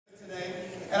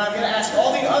And I'm going to ask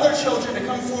all the other children to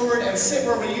come forward and sit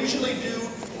where we usually do,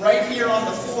 right here on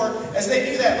the floor. As they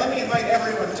do that, let me invite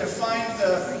everyone to find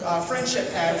the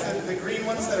friendship pads, the green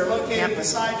ones that are located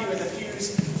beside you in the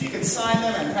pews. If you can sign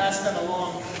them and pass them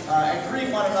along and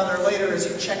greet one another later as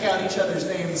you check out each other's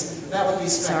names, that would be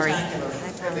spectacular.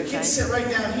 And the kids sit right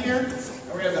down here,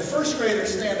 and we're going to have the first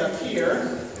graders stand up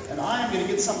here, and I'm going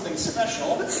to get something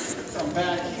special from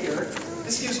back here.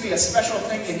 This gives me a special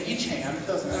thing in each hand,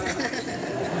 doesn't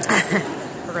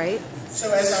it? Right. So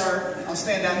I'll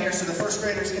stand down here so the first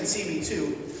graders can see me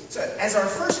too. So as our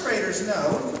first graders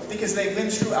know, because they've been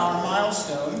through our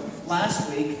milestone last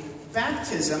week,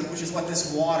 baptism, which is what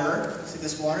this water, see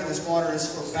this water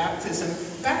is for baptism.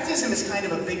 Baptism is kind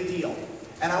of a big deal.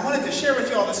 And I wanted to share with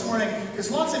you all this morning,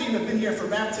 because lots of you have been here for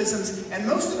baptisms, and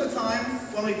most of the time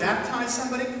when we baptize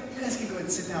somebody, you guys can go ahead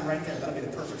and sit down right there. That'll be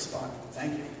the perfect spot.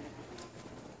 Thank you.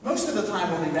 Most of the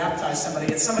time when we baptize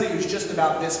somebody, it's somebody who's just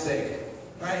about this big.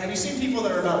 Right? Have you seen people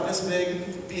that are about this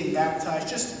big being baptized?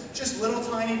 Just little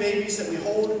tiny babies that we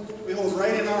hold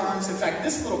right in our arms. In fact,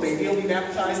 this little baby will be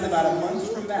baptized about a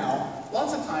month from now.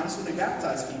 Lots of times when we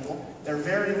baptize people, they're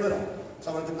very little.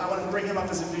 So I want to bring him up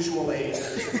as a visual aid.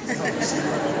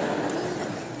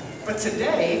 But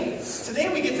today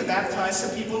we get to baptize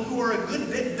some people who are a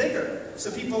good bit bigger.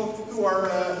 So people who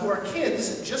are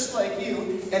kids just like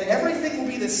you, and everything will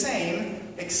be the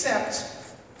same except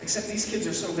these kids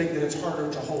are so big that it's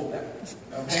harder to hold them.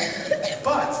 Okay?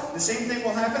 But the same thing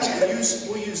will happen.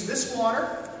 We'll use this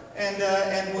water,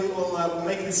 and we'll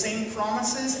make the same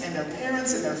promises, and their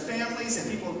parents and their families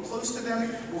and people close to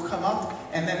them will come up,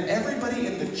 and then everybody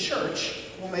in the church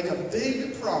will make a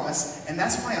big promise, and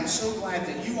that's why I'm so glad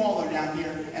that you all are down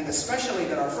here, and especially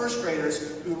that our first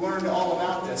graders who learned all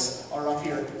about this are up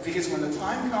here, because when the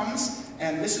time comes,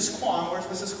 and Mrs. Kwong, where's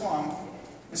Mrs. Kwong?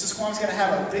 Mrs. Kwong's going to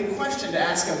have a big question to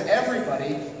ask of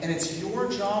everybody, and it's your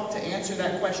job to answer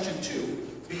that question too.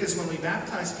 Because when we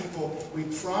baptize people, we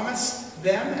promise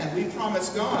them and we promise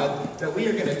God that we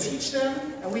are going to teach them,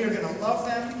 and we are going to love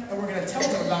them, and we're going to tell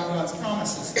them about God's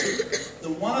promises. The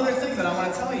one other thing that I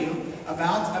want to tell you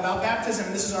about baptism,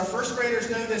 and this is our first graders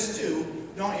know this too,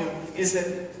 don't you, is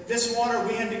that this water,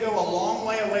 we had to go a long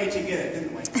way away to get it,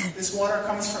 didn't we? This water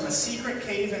comes from a secret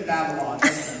cave in Babylon,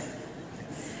 doesn't it?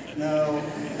 No,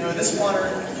 this water,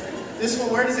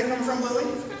 where does it come from, Lily?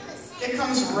 It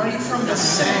comes right from the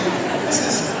sand.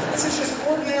 This is just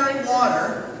ordinary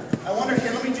water. I wonder,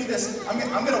 here, let me do this. I'm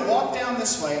going to walk down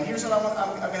this way, and here's what I want.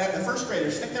 I'm going to have the first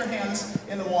graders stick their hands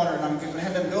in the water, and I'm going to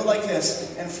have them go like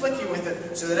this and flick you with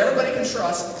it so that everybody can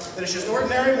trust that it's just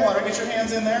ordinary water. Get your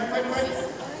hands in there. Quick.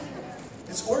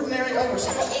 It's ordinary. Oh, we're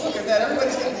supposed to look at that.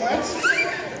 Everybody's getting wet.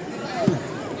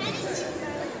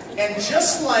 And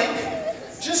just like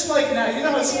now, you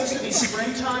know how it seems to be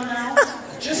springtime now?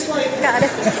 Just like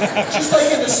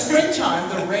in the springtime,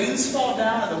 the rains fall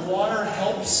down and the water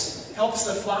helps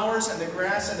the flowers and the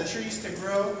grass and the trees to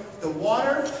grow. The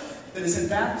water that is in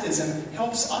baptism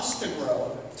helps us to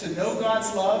grow, to know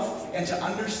God's love, and to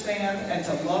understand and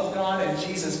to love God and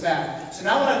Jesus back. So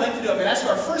now what I'd like to do, I'm going to ask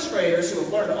our first graders who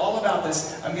have learned all about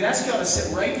this, I'm going to ask you all to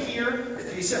sit right here.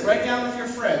 You sit right down with your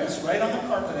friends, right on the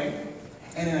carpeting.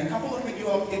 And in a couple of you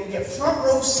all get front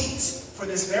row seats for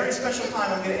this very special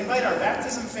time. I'm going to invite our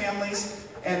baptism families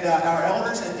and our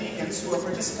elders and deacons who are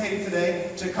participating today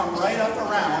to come right up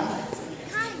around.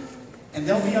 And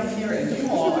they'll be up here, and you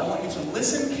all, I want you to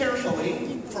listen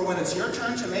carefully for when it's your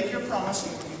turn to make your promise.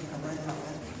 You can come right up there.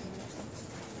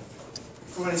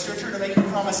 For when it's your turn to make your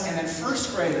promise, and then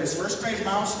first grade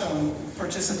milestone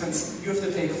participants, you have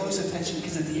to pay close attention,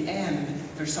 because at the end,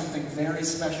 there's something very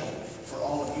special for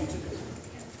all of you to do.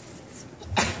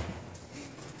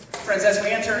 Friends, as we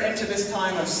enter into this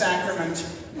time of sacrament,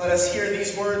 let us hear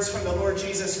these words from the Lord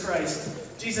Jesus Christ.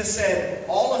 Jesus said,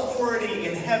 "All authority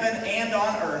in heaven and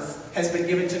on earth has been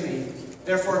given to me.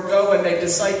 Therefore go and make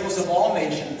disciples of all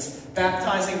nations,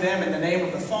 baptizing them in the name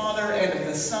of the Father and of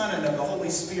the Son and of the Holy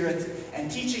Spirit,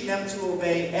 and teaching them to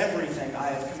obey everything I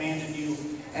have commanded you.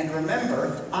 And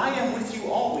remember, I am with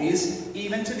you always,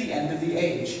 even to the end of the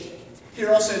age."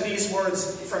 Hear also these words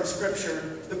from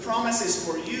Scripture. The promise is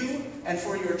for you and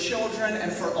for your children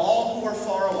and for all who are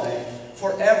far away,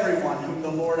 for everyone whom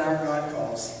the Lord our God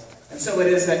calls. And so it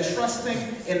is that trusting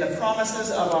in the promises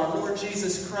of our Lord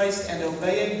Jesus Christ and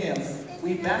obeying Him,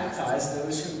 we baptize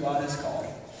those whom God has called.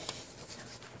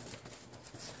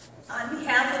 On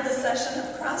behalf of the session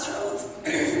of Crossroads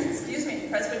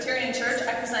Presbyterian Church,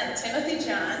 I present Timothy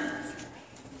John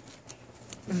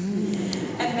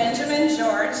and Benjamin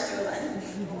George Doolan,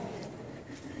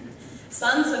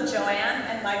 sons of Joanne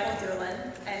and Michael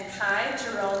Doolan, and Kai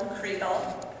Jerome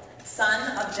Kriegel,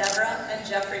 son of Deborah and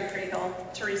Jeffrey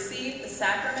Kriegel, to receive the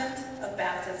sacrament of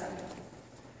baptism.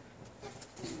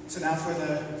 So now for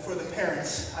the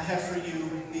parents, I have for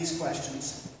you these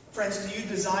questions. Friends, do you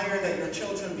desire that your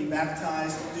children be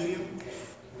baptized? Do you?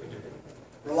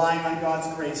 Relying on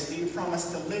God's grace, do you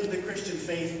promise to live the Christian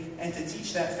faith and to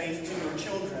teach that faith to your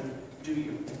children? Do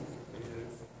you?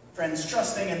 Friends,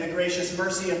 trusting in the gracious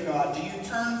mercy of God, do you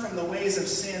turn from the ways of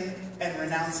sin and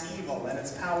renounce evil and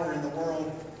its power in the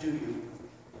world? Do you?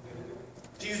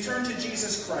 Do you turn to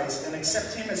Jesus Christ and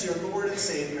accept him as your Lord and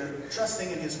Savior,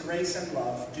 trusting in his grace and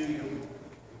love? Do you?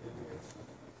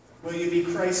 Will you be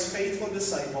Christ's faithful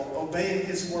disciple, obeying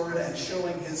his word and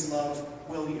showing his love?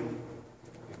 Will you?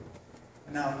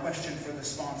 And now a question for the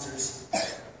sponsors.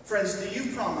 Friends, do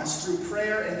you promise through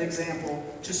prayer and example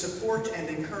to support and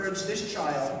encourage this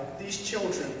child, these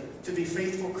children, to be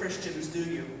faithful Christians? Do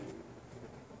you?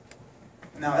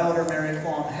 Now Elder Mary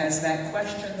Kwong has that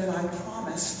question that I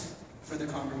promised for the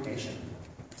congregation.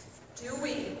 Do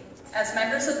we, as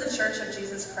members of the Church of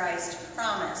Jesus Christ,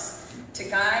 promise to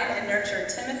guide and nurture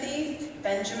Timothy,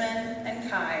 Benjamin, and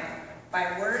Kai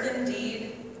by word and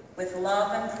deed, with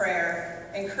love and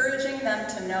prayer, encouraging them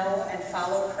to know and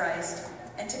follow Christ,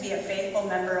 and to be a faithful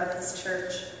member of this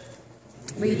church?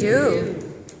 We do.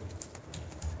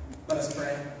 Let us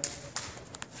pray.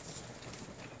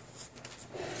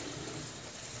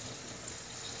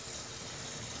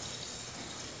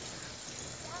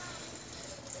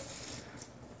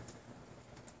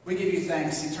 We give you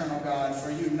thanks, eternal God,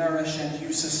 for you nourish and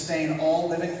you sustain all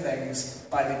living things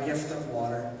by the gift of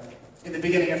water. In the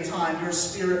beginning of time, your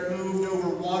Spirit moved over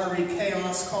watery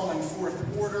chaos, calling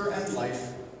forth order and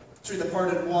life. Through the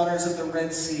parted waters of the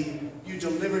Red Sea, you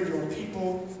delivered your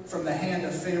people from the hand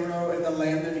of Pharaoh in the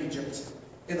land of Egypt.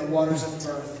 In the waters of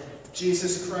birth,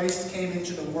 Jesus Christ came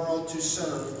into the world to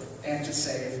serve and to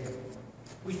save.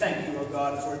 We thank you, O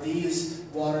God, for these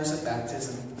waters of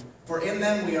baptism. For in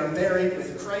them we are buried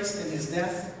with Christ in his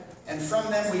death, and from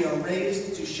them we are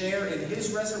raised to share in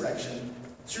his resurrection.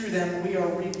 Through them we are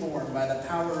reborn by the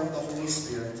power of the Holy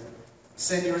Spirit.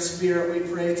 Send your Spirit, we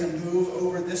pray, to move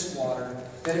over this water,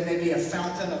 that it may be a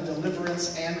fountain of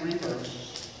deliverance and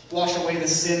rebirth. Wash away the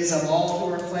sins of all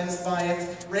who are cleansed by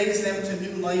it, raise them to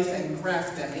new life, and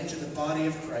graft them into the body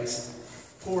of Christ.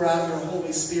 Pour out your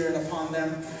Holy Spirit upon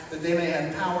them, that they may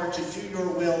have power to do your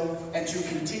will and to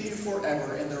continue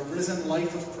forever in the risen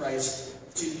life of Christ.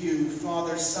 To you,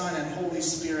 Father, Son, and Holy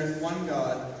Spirit, one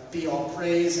God, be all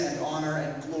praise and honor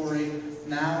and glory,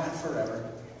 now and forever.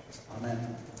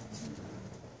 Amen.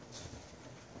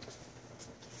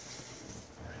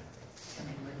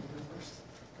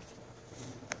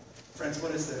 Friends,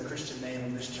 what is the Christian name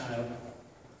of this child?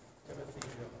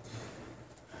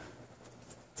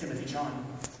 Timothy John.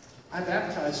 I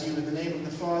baptize you in the name of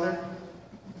the Father,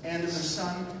 and of the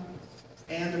Son,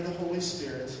 and of the Holy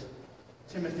Spirit.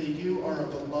 Timothy, you are a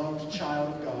beloved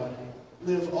child of God.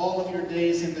 Live all of your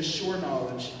days in the sure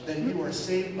knowledge that you are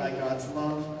saved by God's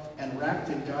love and wrapped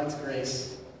in God's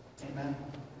grace. Amen.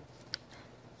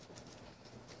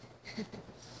 All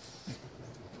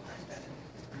right, Ben.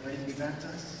 Are you ready to be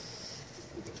baptized?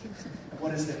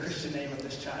 What is the Christian name of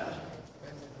this child?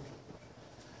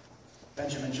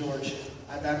 Benjamin George.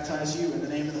 I baptize you in the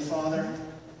name of the Father,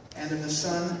 and of the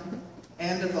Son,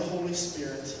 and of the Holy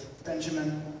Spirit.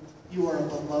 Benjamin, you are a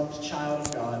beloved child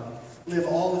of God. Live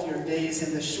all of your days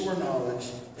in the sure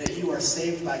knowledge that you are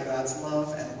saved by God's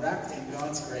love and wrapped in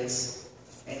God's grace.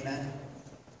 Amen.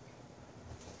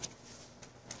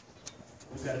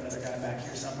 We've got another guy back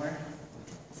here somewhere.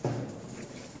 All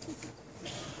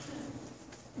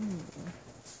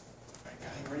right,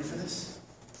 guy, you ready for this?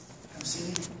 Come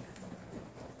see me.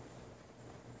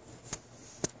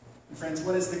 And friends,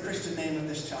 what is the Christian name of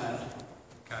this child?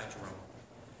 Kai Jerome.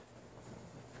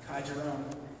 Kai Jerome.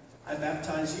 I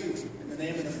baptize you in the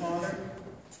name of the Father,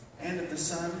 and of the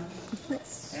Son,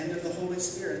 and of the Holy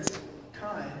Spirit.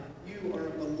 Kai, you are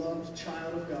a beloved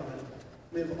child of God.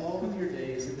 Live all of your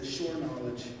days in the sure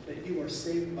knowledge that you are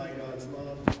saved by God's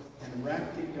love and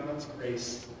wrapped in God's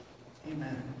grace.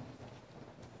 Amen.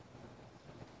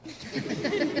 Ready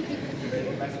to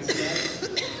go back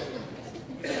inside?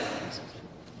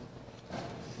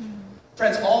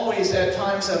 Friends, always at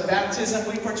times of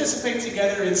baptism, we participate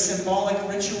together in symbolic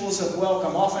rituals of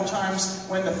welcome. Oftentimes,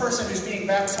 when the person who's being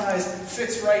baptized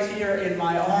fits right here in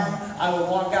my arm, I will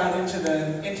walk out into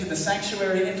the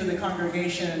sanctuary, into the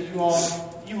congregation, and you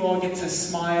all get to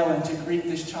smile and to greet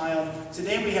this child.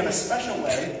 Today we have a special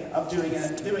way of doing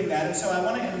that, and so I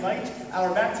want to invite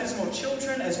our baptismal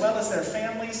children, as well as their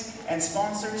families and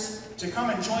sponsors, to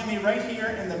come and join me right here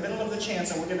in the middle of the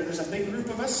chancel. There's a big group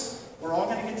of us. We're all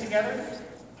going to get together.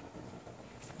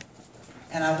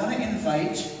 And I want to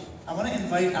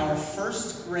invite our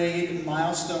first grade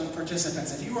milestone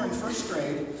participants. If you are in first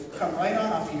grade, come right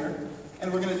on up here.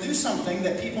 And we're going to do something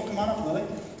that people, come on up, Lily.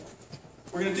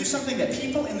 We're going to do something that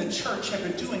people in the church have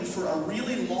been doing for a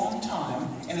really long time,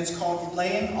 and it's called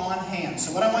laying on hands.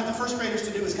 So what I want the first graders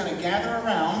to do is kind of gather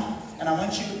around, and I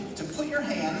want you to put your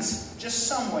hands just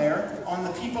somewhere on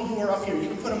the people who are up here. You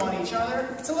can put them on each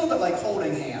other. It's a little bit like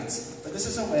holding hands, but this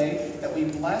is a way that we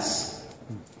bless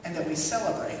and that we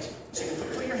celebrate. So you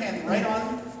can put your hand right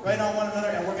on one another,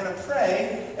 and we're going to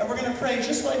pray, and we're going to pray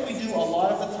just like we do a lot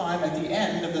of the time at the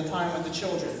end of the time with the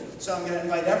children. So I'm going to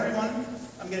invite everyone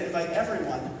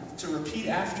to repeat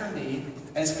after me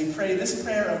as we pray this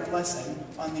prayer of blessing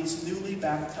on these newly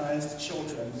baptized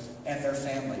children and their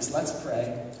families. Let's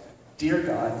pray. Dear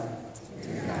God,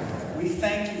 we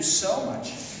thank you so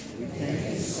much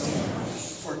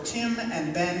for Tim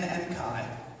and Ben and Kai.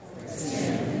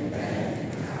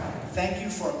 Thank you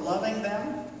for loving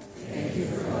them.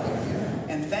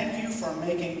 And thank you for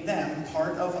making them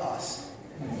part of us.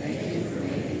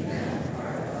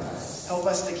 Help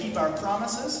us to keep our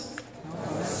promises.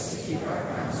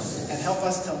 And help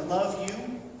us to love you.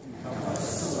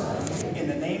 In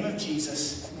the name of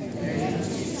Jesus.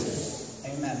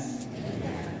 Amen.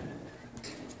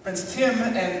 Friends, Tim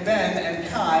and Ben and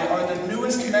Kai are the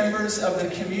newest members of the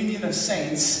Communion of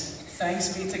Saints.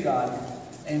 Thanks be to God.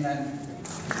 Amen.